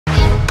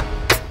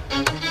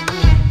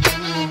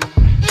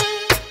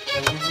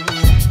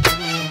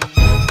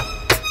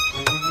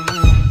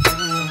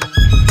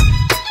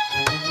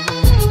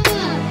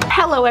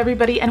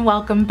everybody, and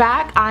welcome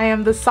back. I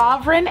am the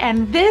Sovereign,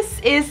 and this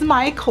is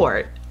my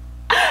court.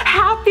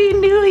 Happy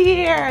New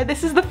Year!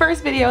 This is the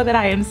first video that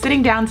I am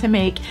sitting down to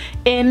make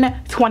in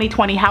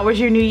 2020. How was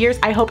your New Year's?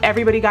 I hope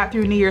everybody got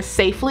through New Year's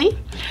safely.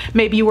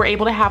 Maybe you were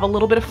able to have a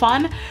little bit of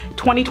fun.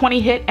 2020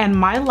 hit, and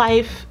my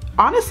life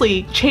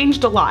honestly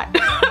changed a lot.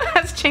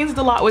 Has changed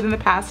a lot within the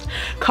past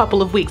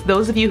couple of weeks.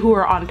 Those of you who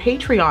are on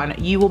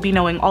Patreon, you will be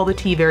knowing all the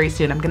tea very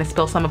soon. I'm gonna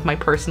spill some of my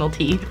personal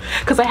tea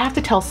because I have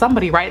to tell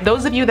somebody, right?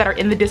 Those of you that are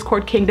in the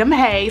Discord kingdom,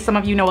 hey, some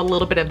of you know a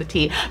little bit of the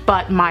tea,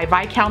 but my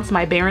Viscounts,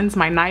 my Barons,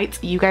 my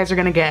Knights, you guys are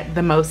gonna get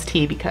the most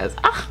tea because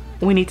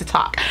we need to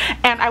talk.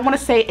 And I want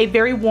to say a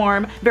very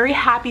warm, very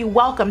happy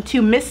welcome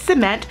to Miss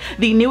Cement,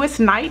 the newest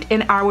knight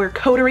in our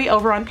coterie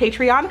over on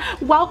Patreon.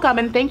 Welcome,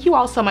 and thank you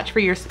all so much for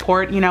your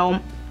support. You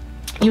know,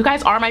 you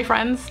guys are my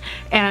friends,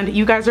 and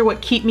you guys are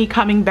what keep me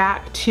coming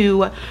back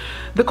to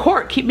the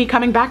court, keep me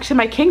coming back to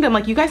my kingdom.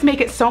 Like, you guys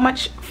make it so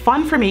much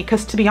fun for me,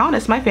 because to be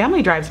honest, my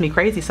family drives me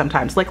crazy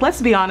sometimes. Like,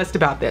 let's be honest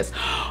about this.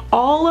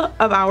 All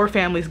of our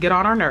families get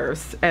on our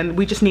nerves, and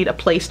we just need a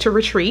place to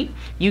retreat.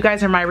 You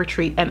guys are my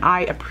retreat, and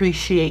I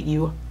appreciate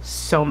you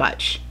so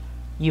much.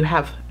 You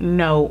have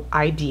no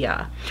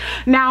idea.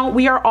 Now,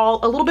 we are all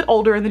a little bit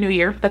older in the new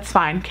year. That's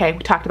fine, okay? We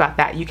talked about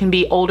that. You can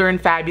be older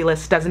and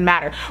fabulous, doesn't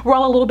matter. We're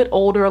all a little bit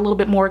older, a little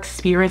bit more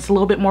experienced, a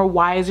little bit more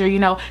wiser, you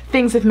know,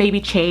 things have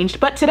maybe changed.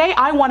 But today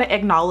I want to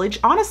acknowledge,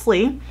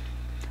 honestly,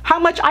 how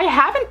much I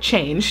haven't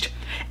changed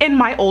in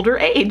my older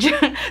age.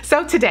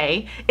 So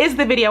today is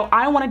the video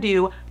I want to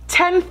do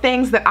 10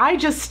 things that I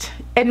just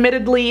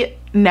admittedly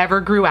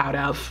never grew out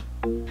of.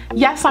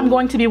 Yes, I'm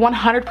going to be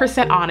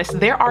 100% honest.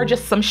 There are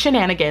just some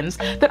shenanigans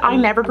that I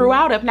never grew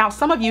out of. Now,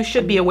 some of you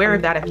should be aware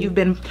of that if you've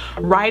been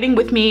riding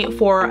with me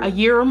for a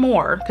year or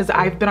more, because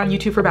I've been on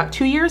YouTube for about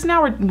 2 years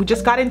now, or we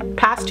just got in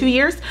past 2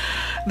 years.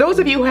 Those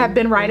of you who have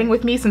been riding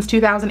with me since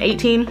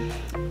 2018,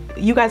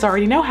 you guys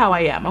already know how I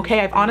am, okay?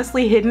 I've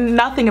honestly hidden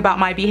nothing about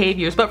my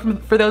behaviors, but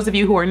for those of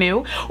you who are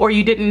new, or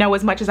you didn't know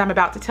as much as I'm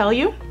about to tell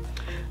you,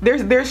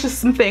 there's just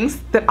some things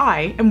that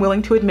I am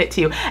willing to admit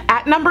to you.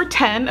 At number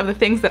 10 of the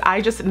things that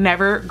I just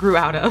never grew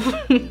out of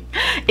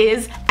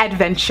is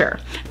adventure.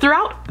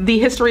 Throughout the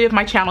history of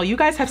my channel, you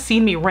guys have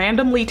seen me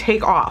randomly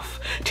take off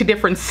to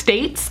different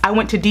states. I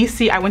went to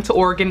DC, I went to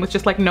Oregon with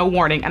just like no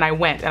warning, and I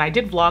went and I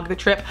did vlog the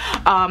trip.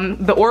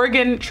 The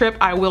Oregon trip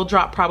I will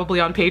drop probably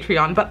on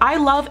Patreon, but I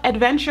love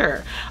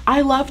adventure.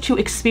 I love to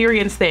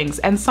experience things,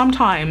 and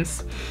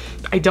sometimes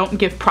I don't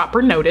give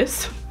proper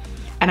notice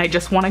and I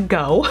just want to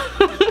go.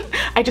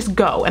 I just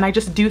go and I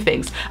just do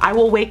things. I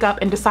will wake up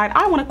and decide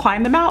I want to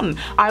climb the mountain.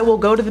 I will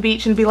go to the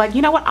beach and be like,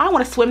 you know what? I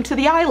want to swim to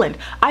the island.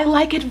 I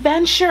like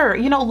adventure.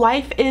 You know,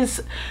 life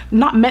is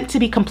not meant to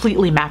be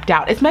completely mapped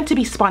out. It's meant to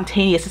be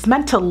spontaneous. It's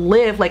meant to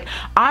live. Like,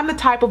 I'm the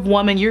type of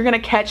woman you're going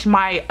to catch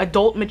my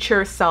adult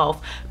mature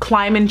self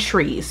climbing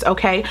trees,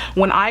 okay?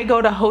 When I go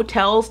to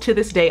hotels to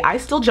this day, I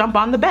still jump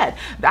on the bed.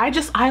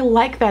 I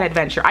like that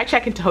adventure. I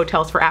check into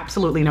hotels for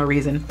absolutely no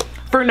reason.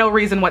 For no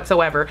reason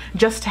whatsoever,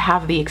 just to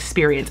have the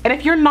experience. And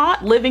if you're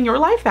not living your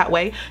life that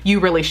way, you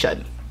really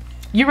should.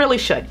 You really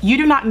should. You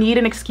do not need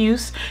an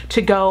excuse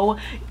to go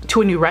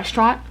to a new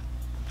restaurant,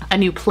 a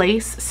new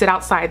place, sit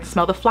outside,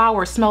 smell the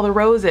flowers, smell the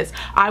roses.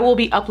 I will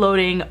be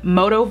uploading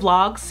moto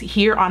vlogs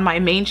here on my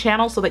main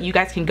channel so that you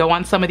guys can go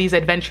on some of these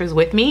adventures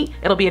with me.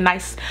 It'll be a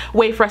nice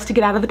way for us to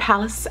get out of the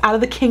palace, out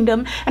of the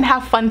kingdom, and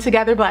have fun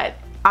together. But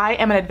I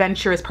am an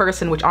adventurous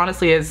person, which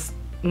honestly is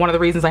one of the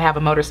reasons I have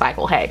a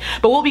motorcycle, hey.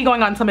 But we'll be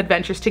going on some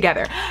adventures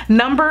together.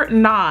 Number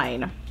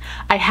 9,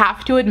 I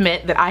have to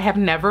admit that I have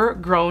never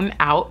grown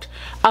out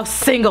of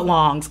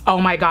sing-alongs. Oh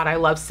my God, I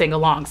love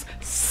sing-alongs.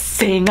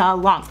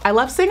 Sing-alongs. I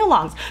love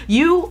sing-alongs.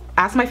 You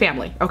ask my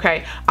family,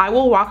 okay? I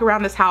will walk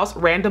around this house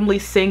randomly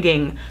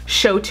singing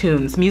show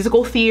tunes,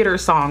 musical theater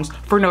songs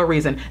for no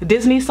reason.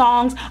 Disney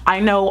songs,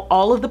 I know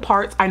all of the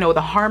parts. I know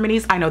the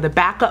harmonies. I know the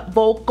backup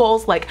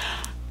vocals. Like,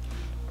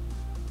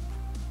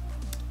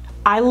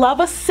 I love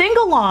a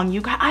sing-along.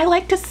 You guys, I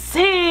like to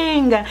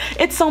sing.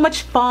 It's so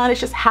much fun. It's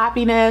just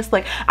happiness.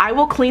 Like, I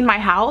will clean my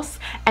house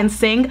and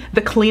sing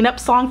the cleanup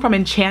song from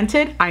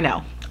Enchanted. I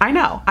know,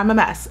 I'm a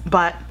mess,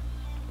 but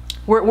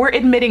we're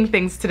admitting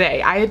things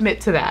today. I admit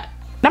to that.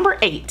 Number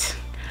 8,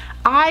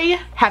 I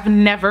have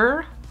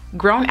never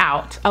grown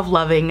out of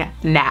loving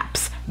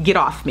naps. Get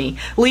off me.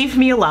 Leave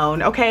me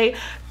alone, okay?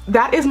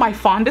 That is my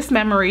fondest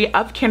memory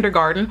of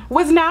kindergarten,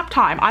 was nap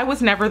time. I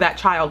was never that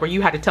child where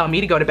you had to tell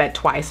me to go to bed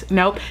twice.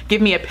 Nope,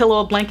 give me a pillow,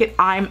 a blanket,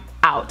 I'm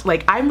out.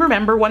 Like, I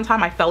remember one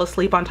time I fell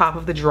asleep on top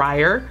of the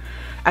dryer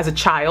as a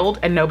child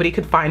and nobody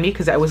could find me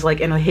because I was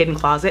like in a hidden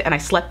closet, and I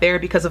slept there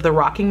because of the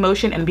rocking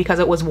motion and because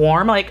it was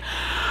warm. Like,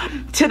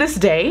 to this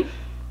day,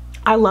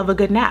 I love a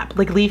good nap.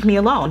 Like, leave me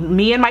alone.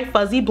 Me and my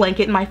fuzzy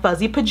blanket and my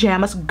fuzzy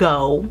pajamas,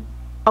 go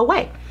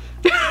away.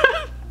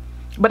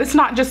 But it's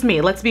not just me,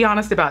 let's be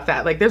honest about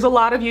that. Like, there's a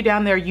lot of you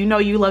down there, you know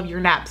you love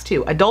your naps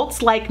too.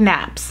 Adults like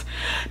naps.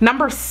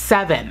 Number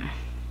 7,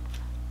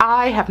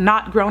 I have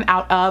not grown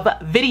out of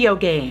video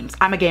games.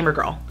 I'm a gamer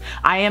girl.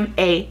 I am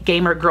a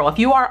gamer girl. If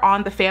you are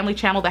on the family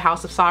channel, The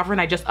House of Sovereign,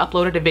 I just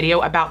uploaded a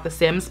video about The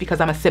Sims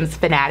because I'm a Sims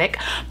fanatic.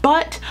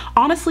 But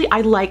honestly, I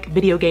like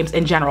video games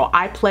in general.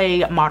 I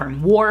play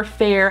Modern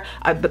Warfare,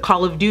 the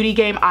Call of Duty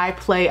game. I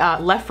play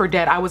Left 4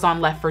 Dead. I was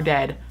on Left 4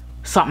 Dead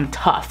something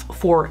tough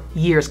for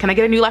years. Can I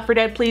get a new Left 4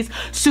 Dead, please?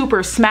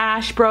 Super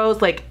Smash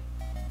Bros. Like,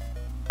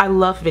 I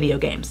love video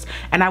games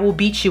and I will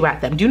beat you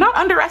at them. Do not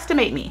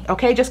underestimate me,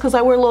 okay? Just because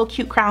I wear little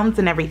cute crowns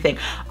and everything.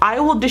 I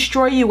will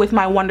destroy you with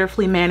my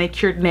wonderfully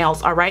manicured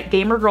nails, all right?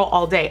 Gamer girl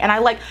all day. And I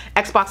like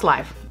Xbox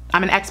Live.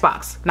 I'm an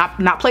Xbox, not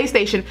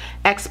PlayStation,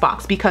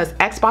 Xbox, because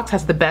Xbox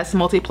has the best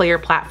multiplayer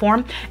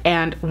platform.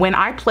 And when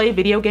I play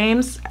video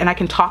games and I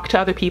can talk to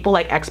other people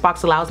like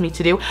Xbox allows me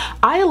to do,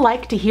 I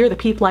like to hear the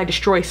people I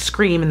destroy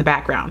scream in the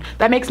background.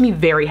 That makes me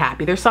very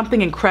happy. There's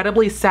something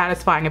incredibly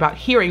satisfying about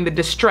hearing the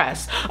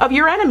distress of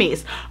your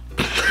enemies.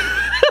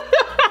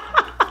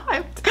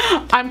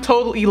 I'm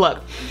totally,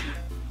 look,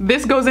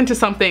 this goes into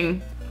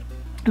something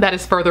that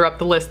is further up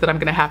the list that I'm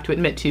gonna have to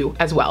admit to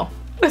as well.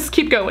 Let's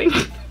keep going.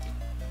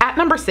 At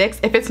number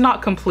 6, if it's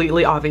not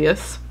completely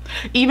obvious,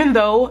 even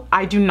though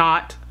I do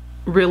not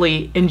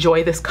really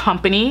enjoy this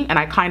company and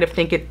I kind of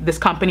think this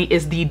company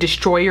is the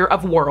destroyer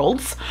of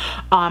worlds,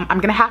 I'm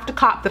gonna have to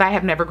cop that I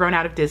have never grown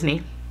out of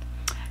Disney.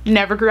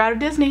 Never grew out of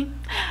Disney.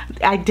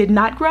 I did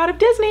not grow out of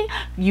Disney.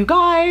 You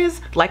guys,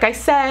 like I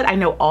said, I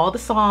know all the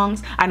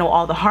songs, I know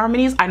all the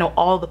harmonies, I know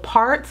all the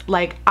parts.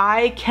 Like,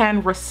 I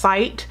can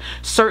recite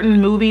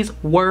certain movies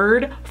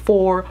word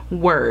for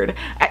word.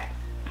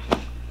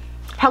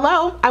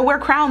 Hello, I wear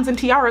crowns and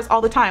tiaras all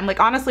the time.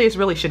 Like, honestly, this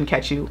really shouldn't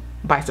catch you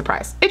by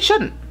surprise. It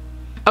shouldn't.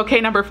 Okay,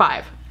 number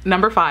five.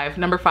 I'm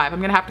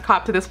gonna have to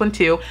cop to this one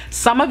too.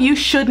 Some of you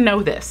should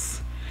know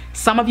this.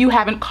 Some of you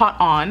haven't caught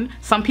on.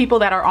 Some people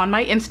that are on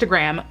my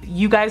Instagram,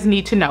 you guys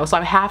need to know. So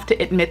I have to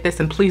admit this,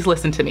 and please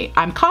listen to me.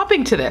 I'm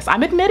copping to this.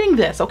 I'm admitting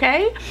this,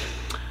 okay?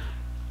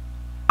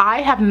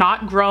 I have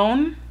not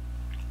grown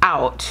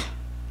out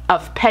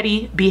of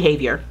petty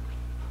behavior.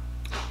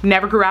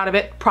 Never grew out of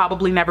it,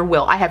 probably never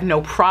will. I have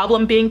no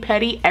problem being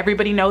petty.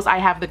 Everybody knows I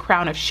have the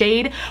crown of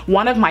shade.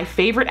 One of my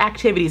favorite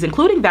activities,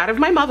 including that of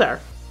my mother,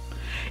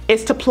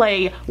 is to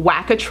play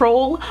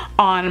Whack-A-Troll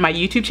on my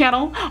YouTube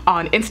channel,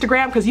 on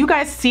Instagram, because you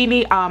guys see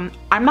me, I'm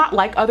not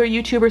like other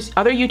YouTubers.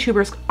 Other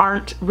YouTubers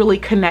aren't really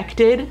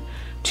connected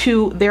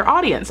to their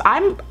audience.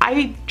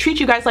 I treat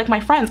you guys like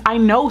my friends. I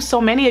know so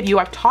many of you.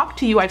 I've talked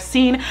to you. I've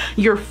seen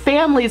your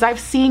families.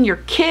 I've seen your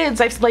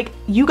kids.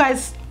 You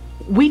guys,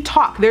 we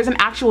talk. There's an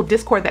actual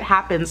Discord that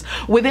happens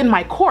within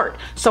my court.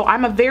 So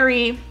I'm a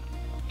very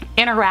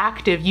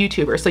interactive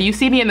YouTuber. So you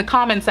see me in the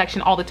comment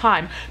section all the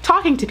time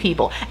talking to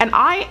people. And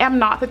I am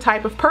not the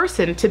type of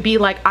person to be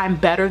like, I'm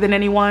better than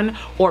anyone,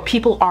 or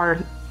people are,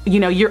 you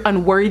know, you're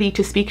unworthy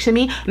to speak to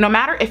me. No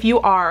matter if you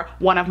are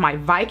one of my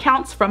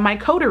Viscounts from my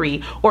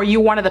coterie, or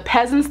you're one of the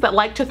peasants that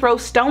like to throw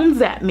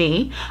stones at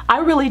me, I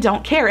really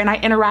don't care, and I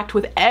interact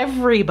with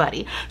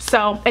everybody.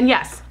 So, and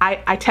yes,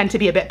 I tend to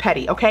be a bit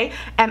petty, okay?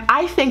 And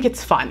I think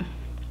it's fun.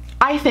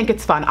 I think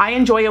it's fun. I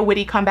enjoy a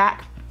witty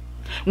comeback.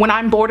 When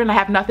I'm bored and I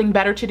have nothing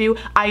better to do,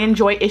 I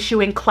enjoy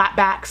issuing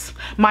clapbacks.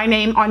 My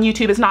name on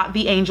YouTube is not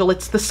The Angel,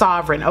 it's The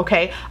Sovereign,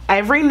 okay?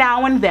 Every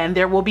now and then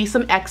there will be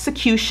some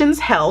executions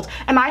held,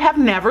 and I have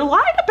never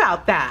lied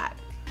about that.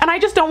 And I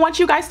just don't want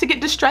you guys to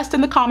get distressed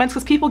in the comments,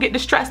 because people get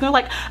distressed and they're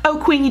like,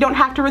 oh, Queen, you don't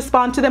have to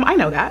respond to them. I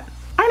know that.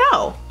 I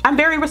know. I'm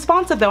very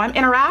responsive though. I'm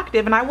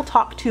interactive and I will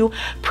talk to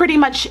pretty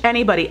much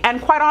anybody. And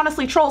quite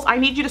honestly, trolls, I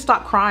need you to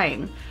stop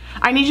crying.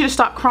 I need you to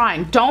stop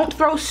crying. Don't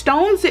throw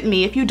stones at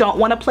me if you don't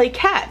want to play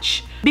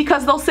catch,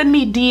 because they'll send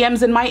me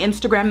DMs in my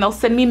Instagram, they'll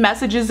send me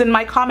messages in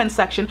my comment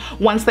section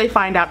once they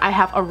find out I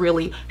have a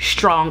really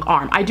strong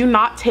arm. I do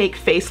not take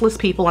faceless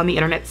people on the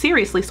internet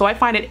seriously, so I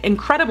find it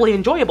incredibly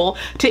enjoyable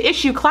to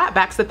issue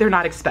clapbacks that they're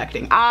not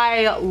expecting.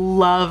 I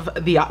love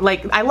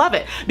I love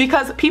it,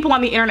 because people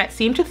on the internet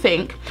seem to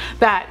think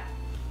that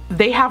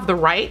they have the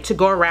right to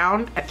go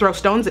around and throw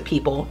stones at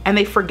people, and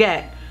they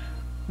forget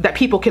that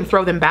people can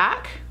throw them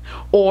back.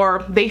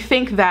 Or they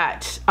think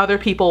that other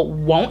people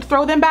won't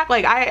throw them back.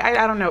 Like,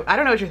 I don't know. I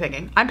don't know what you're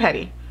thinking. I'm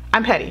petty.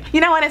 I'm petty.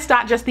 You know, and it's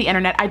not just the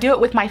internet. I do it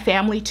with my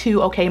family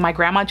too. Okay, my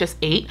grandma just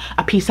ate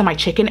a piece of my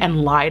chicken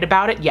and lied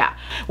about it. Yeah.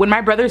 When my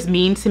brother's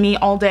mean to me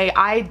all day,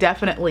 I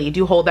definitely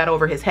do hold that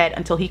over his head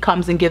until he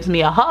comes and gives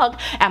me a hug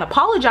and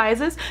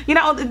apologizes. You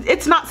know,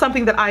 it's not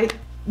something that I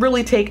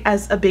really take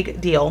as a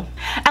big deal.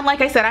 And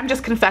like I said, I'm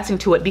just confessing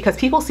to it because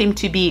people seem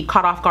to be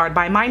caught off guard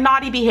by my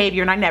naughty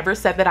behavior, and I never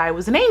said that I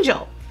was an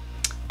angel.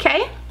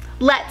 Okay,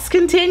 let's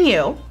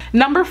continue.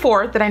 Number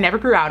 4 that I never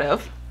grew out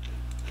of,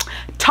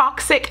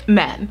 toxic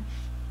men.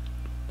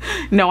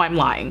 No, I'm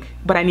lying,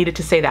 but I needed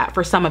to say that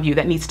for some of you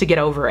that needs to get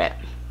over it.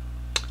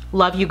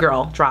 Love you,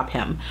 girl. Drop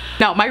him.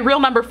 Now, my real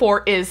number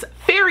 4 is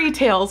fairy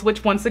tales,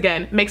 which once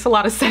again makes a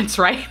lot of sense,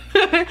 right?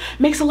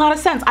 Makes a lot of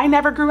sense. I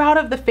never grew out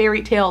of the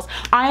fairy tales.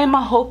 I am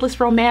a hopeless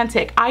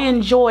romantic. I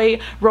enjoy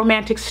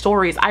romantic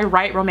stories. I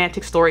write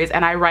romantic stories,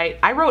 and I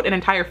wrote an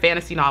entire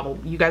fantasy novel.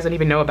 You guys don't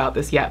even know about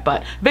this yet,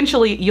 but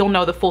eventually you'll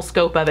know the full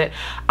scope of it.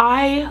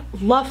 I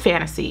love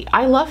fantasy.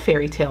 I love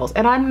fairy tales,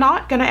 and I'm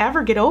not gonna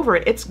ever get over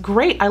it. It's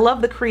great. I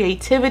love the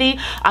creativity.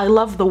 I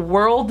love the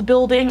world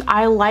building.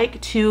 I like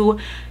to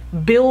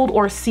build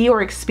or see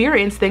or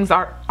experience things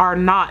are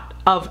not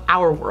of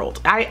our world.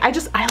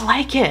 I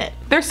like it.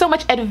 There's so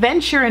much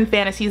adventure in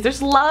fantasies.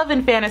 There's love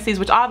in fantasies,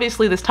 which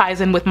obviously this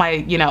ties in with my,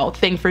 you know,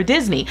 thing for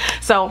Disney.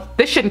 So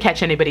this shouldn't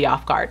catch anybody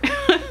off guard.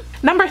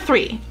 Number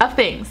 3 of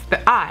things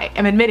that I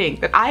am admitting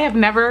that I have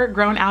never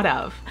grown out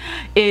of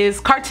is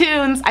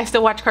cartoons. I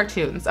still watch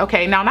cartoons,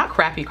 okay? Now, not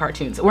crappy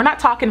cartoons. We're not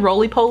talking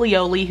Roly Poly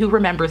Oly. Who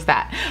remembers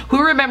that?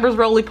 Who remembers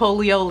Roly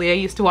Poly Oly? I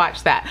used to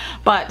watch that.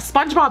 But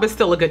SpongeBob is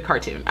still a good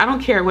cartoon. I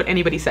don't care what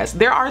anybody says.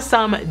 There are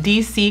some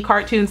DC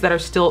cartoons that are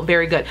still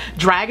very good.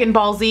 Dragon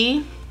Ball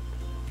Z.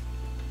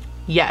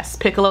 Yes,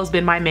 Piccolo's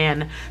been my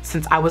man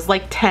since I was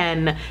like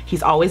 10.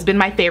 He's always been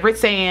my favorite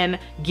Saiyan.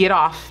 Get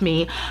off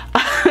me.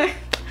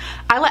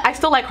 I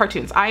still like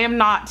cartoons. I am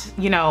not,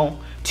 you know,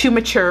 too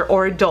mature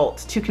or adult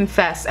to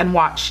confess and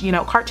watch, you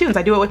know, cartoons.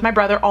 I do it with my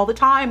brother all the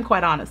time,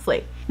 quite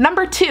honestly.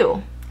 Number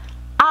 2,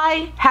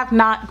 I have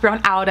not grown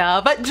out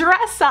of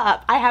dress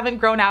up. I haven't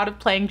grown out of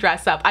playing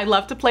dress up. I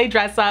love to play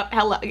dress up.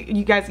 Hello,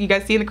 you guys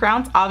see the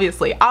crowns?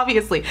 Obviously.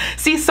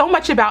 See, so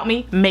much about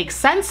me makes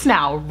sense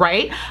now,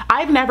 right?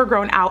 I've never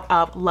grown out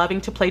of loving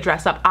to play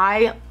dress up.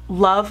 I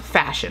love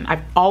fashion.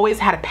 I've always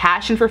had a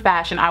passion for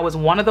fashion. I was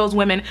one of those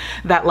women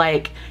that,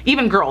 like,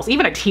 even girls,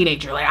 even a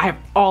teenager, like, I've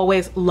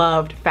always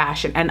loved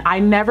fashion, and I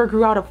never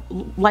grew out of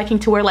liking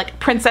to wear like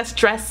princess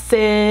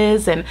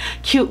dresses and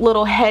cute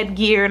little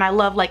headgear, and I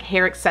love like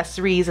hair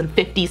accessories and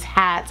 50s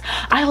hats.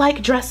 I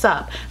like dress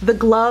up, the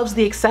gloves,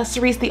 the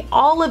accessories,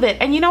 all of it.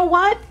 And you know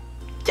what?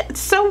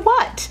 So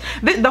what?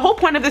 The whole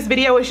point of this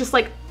video is just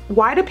like,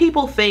 why do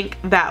people think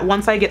that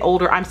once I get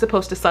older, I'm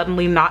supposed to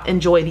suddenly not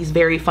enjoy these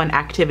very fun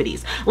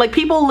activities? Like,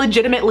 people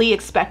legitimately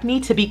expect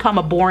me to become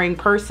a boring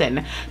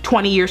person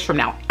 20 years from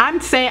now. I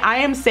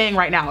am saying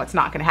right now, it's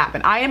not gonna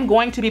happen. I am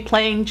going to be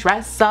playing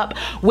dress up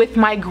with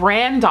my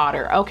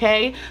granddaughter,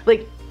 okay?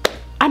 Like,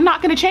 I'm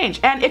not gonna change.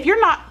 And if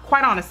you're not,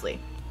 quite honestly,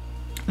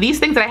 these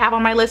things that I have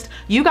on my list,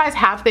 you guys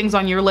have things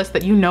on your list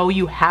that you know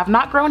you have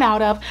not grown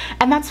out of,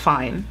 and that's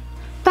fine.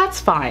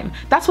 That's fine.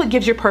 That's what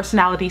gives your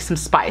personality some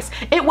spice.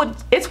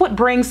 It's what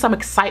brings some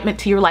excitement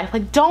to your life.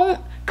 Like, don't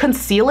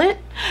conceal it.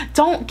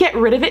 Don't get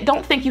rid of it.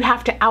 Don't think you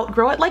have to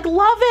outgrow it. Like,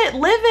 love it,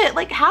 live it,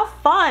 like, have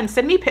fun.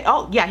 Send me,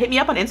 oh yeah, hit me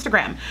up on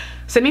Instagram.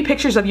 Send me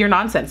pictures of your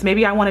nonsense.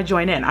 Maybe I want to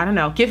join in. I don't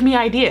know. Give me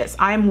ideas.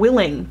 I'm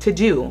willing to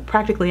do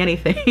practically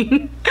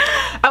anything.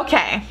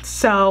 Okay,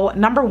 so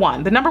number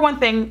 1, the number 1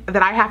 thing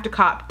that I have to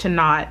cop to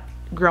not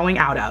growing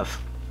out of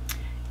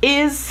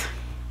is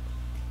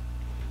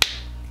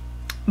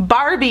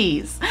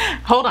Barbies.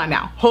 Hold on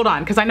now, hold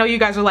on, because I know you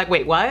guys are like,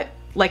 wait, what?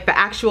 Like the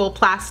actual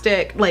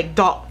plastic, like,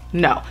 doll?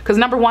 No, because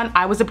number 1,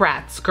 I was a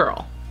Bratz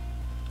girl.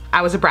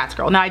 I was a Bratz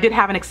girl. Now, I did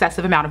have an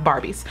excessive amount of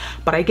Barbies,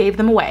 but I gave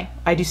them away.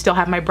 I do still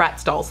have my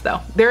Bratz dolls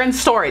though. They're in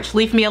storage,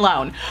 leave me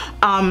alone.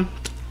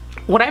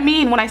 What I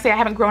mean when I say I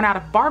haven't grown out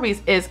of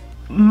Barbies is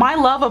my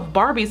love of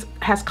Barbies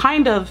has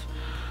kind of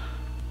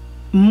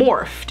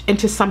morphed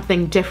into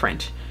something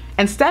different.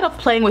 Instead of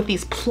playing with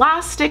these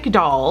plastic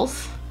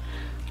dolls,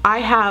 I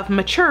have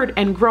matured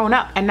and grown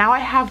up, and now I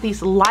have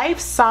these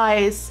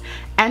life-size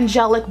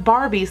angelic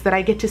Barbies that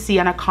I get to see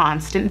on a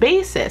constant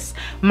basis.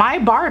 My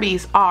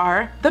Barbies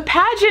are the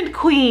pageant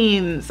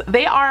queens.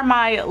 They are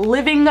my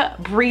living,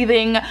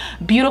 breathing,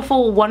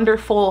 beautiful,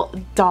 wonderful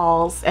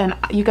dolls, and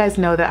you guys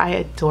know that I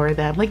adore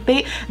them. Like,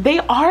 they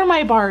are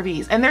my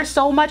Barbies, and they're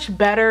so much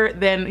better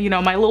than, you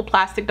know, my little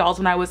plastic dolls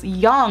when I was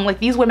young. Like,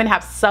 these women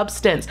have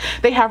substance.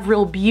 They have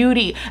real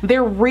beauty.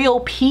 They're real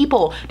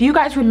people. Do you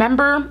guys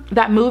remember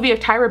that movie of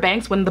Tyra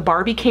Banks when the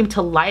Barbie came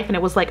to life and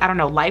it was like, I don't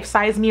know, Life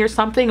Size Me or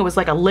something? It was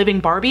like a living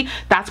Barbie.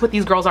 That's what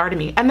these girls are to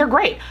me, and they're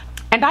great.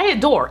 And I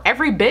adore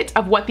every bit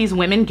of what these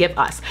women give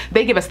us.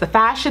 They give us the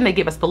fashion, they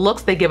give us the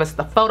looks, they give us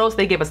the photos,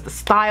 they give us the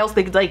styles,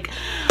 they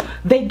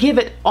give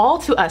it all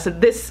to us.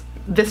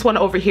 This one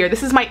over here,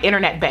 this is my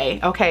internet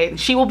bae, okay?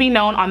 She will be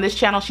known on this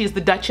channel. She's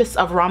the Duchess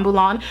of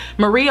Rambouillet.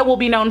 Maria will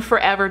be known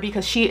forever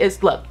because she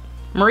is, look,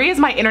 Maria is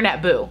my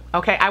internet boo,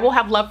 okay? I will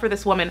have love for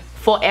this woman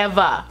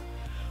forever.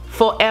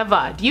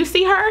 Forever. Do you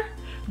see her?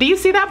 Do you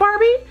see that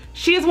Barbie?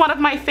 She is one of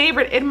my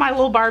favorite in my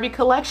little Barbie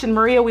collection.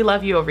 Maria, we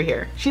love you over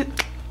here.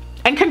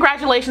 And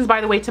congratulations,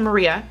 by the way, to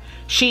Maria.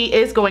 She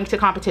is going to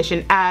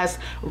competition as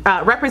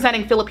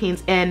representing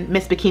Philippines in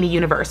Miss Bikini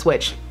Universe,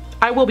 which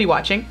I will be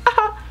watching.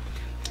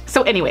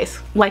 So anyways,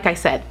 like I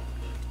said,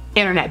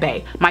 internet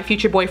bae. My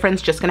future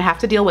boyfriend's just gonna have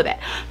to deal with it.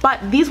 But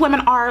these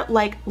women are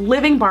like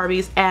living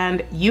Barbies,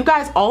 and you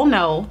guys all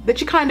know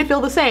that you kind of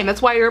feel the same.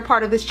 That's why you're a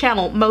part of this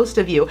channel, most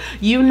of you.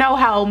 You know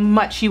how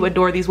much you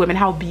adore these women,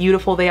 how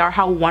beautiful they are,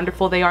 how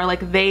wonderful they are.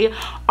 Like, they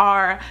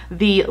are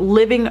the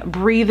living,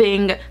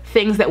 breathing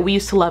things that we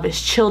used to love as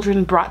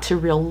children brought to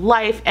real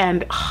life,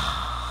 and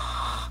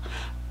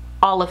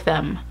all of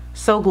them.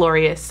 So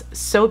glorious,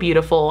 so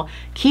beautiful.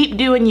 Keep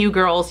doing you,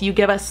 girls. You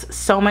give us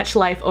so much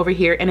life over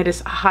here, and it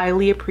is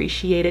highly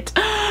appreciated.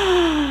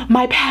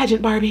 My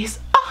pageant Barbies.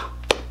 Oh,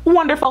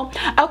 wonderful.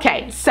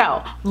 Okay,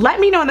 so let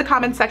me know in the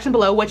comments section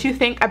below what you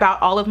think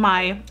about all of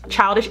my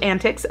childish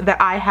antics that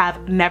I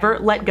have never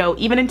let go,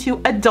 even into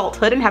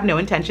adulthood, and have no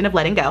intention of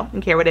letting go. I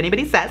don't care what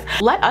anybody says.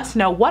 Let us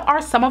know, what are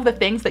some of the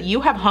things that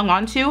you have hung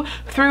on to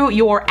through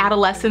your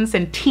adolescence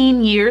and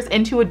teen years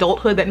into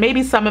adulthood that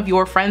maybe some of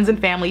your friends and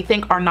family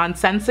think are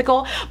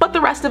nonsensical, but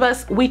the rest of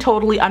us, we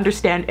totally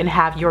understand and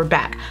have your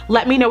back.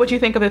 Let me know what you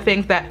think of the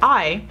things that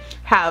I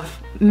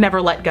have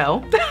never let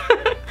go.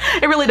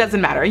 It really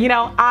doesn't matter. You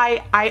know,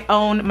 I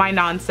own my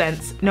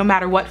nonsense no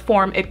matter what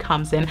form it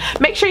comes in.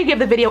 Make sure you give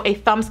the video a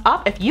thumbs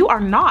up. If you are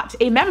not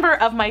a member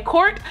of my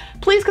court,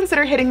 please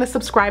consider hitting the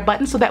subscribe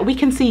button so that we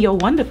can see your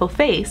wonderful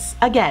face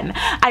again.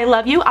 I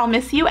love you, I'll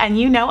miss you, and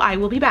you know I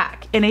will be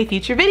back in a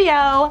future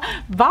video.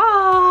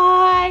 Bye!